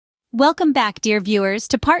Welcome back, dear viewers,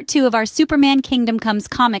 to part 2 of our Superman Kingdom Comes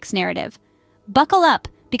comics narrative. Buckle up,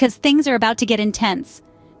 because things are about to get intense.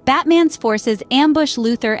 Batman's forces ambush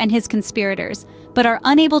Luthor and his conspirators, but are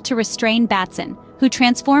unable to restrain Batson, who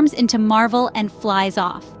transforms into Marvel and flies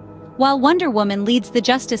off. While Wonder Woman leads the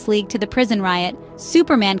Justice League to the prison riot,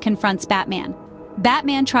 Superman confronts Batman.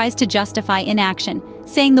 Batman tries to justify inaction,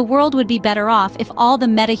 saying the world would be better off if all the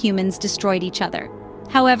metahumans destroyed each other.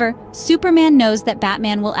 However, Superman knows that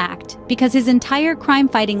Batman will act, because his entire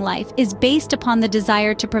crime-fighting life is based upon the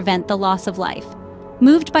desire to prevent the loss of life.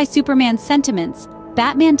 Moved by Superman's sentiments,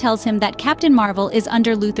 Batman tells him that Captain Marvel is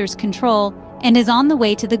under Luthor's control and is on the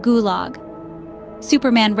way to the Gulag.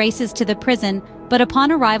 Superman races to the prison, but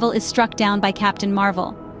upon arrival is struck down by Captain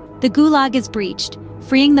Marvel. The Gulag is breached,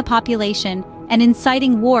 freeing the population and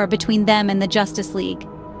inciting war between them and the Justice League.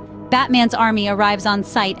 Batman's army arrives on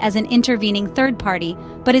site as an intervening third party,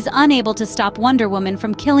 but is unable to stop Wonder Woman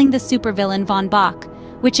from killing the supervillain Von Bach,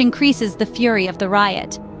 which increases the fury of the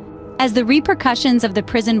riot. As the repercussions of the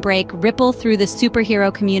prison break ripple through the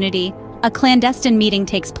superhero community, a clandestine meeting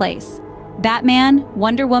takes place. Batman,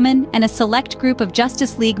 Wonder Woman, and a select group of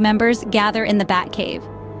Justice League members gather in the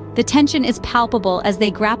Batcave. The tension is palpable as they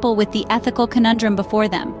grapple with the ethical conundrum before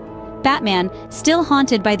them. Batman, still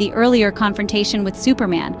haunted by the earlier confrontation with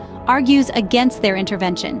Superman, argues against their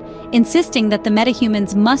intervention, insisting that the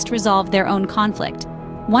metahumans must resolve their own conflict.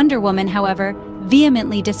 Wonder Woman, however,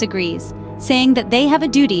 vehemently disagrees, saying that they have a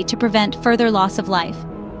duty to prevent further loss of life.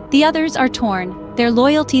 The others are torn, their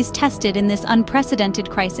loyalties tested in this unprecedented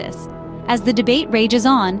crisis. As the debate rages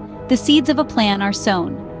on, the seeds of a plan are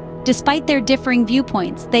sown. Despite their differing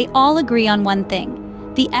viewpoints, they all agree on one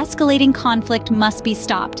thing: the escalating conflict must be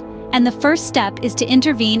stopped, and the first step is to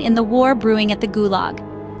intervene in the war brewing at the Gulag.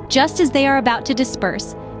 Just as they are about to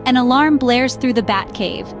disperse, an alarm blares through the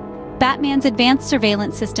Batcave. Batman's advanced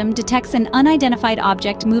surveillance system detects an unidentified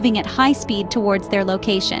object moving at high speed towards their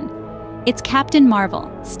location. It's Captain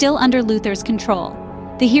Marvel, still under Luthor's control.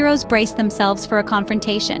 The heroes brace themselves for a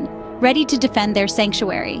confrontation, ready to defend their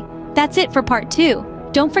sanctuary. That's it for part 2.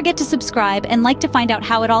 Don't forget to subscribe and like to find out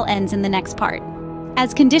how it all ends in the next part.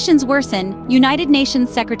 As conditions worsen, United Nations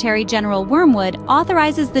Secretary-General Wormwood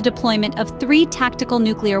authorizes the deployment of 3 tactical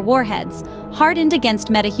nuclear warheads, hardened against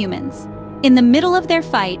metahumans. In the middle of their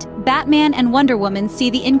fight, Batman and Wonder Woman see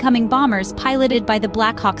the incoming bombers piloted by the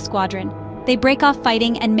Black Hawk Squadron. They break off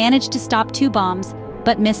fighting and manage to stop 2 bombs,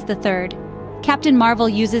 but miss the third. Captain Marvel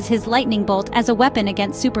uses his lightning bolt as a weapon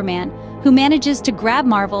against Superman, who manages to grab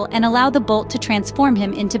Marvel and allow the bolt to transform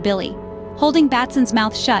him into Billy. Holding Batson's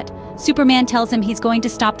mouth shut, Superman tells him he's going to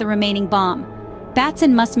stop the remaining bomb.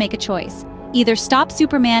 Batson must make a choice: either stop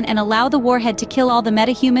Superman and allow the warhead to kill all the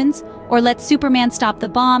metahumans, or let Superman stop the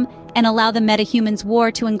bomb and allow the metahumans' war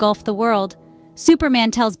to engulf the world. Superman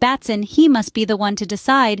tells Batson he must be the one to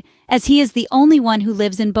decide, as he is the only one who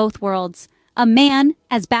lives in both worlds: a man,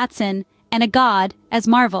 as Batson, and a god, as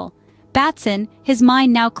Marvel. Batson, his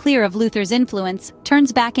mind now clear of Luthor's influence,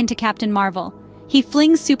 turns back into Captain Marvel. He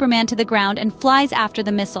flings Superman to the ground and flies after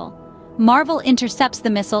the missile. Marvel intercepts the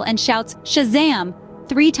missile and shouts "Shazam!"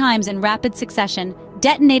 3 times in rapid succession,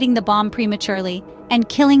 detonating the bomb prematurely and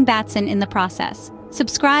killing Batson in the process.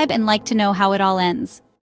 Subscribe and like to know how it all ends.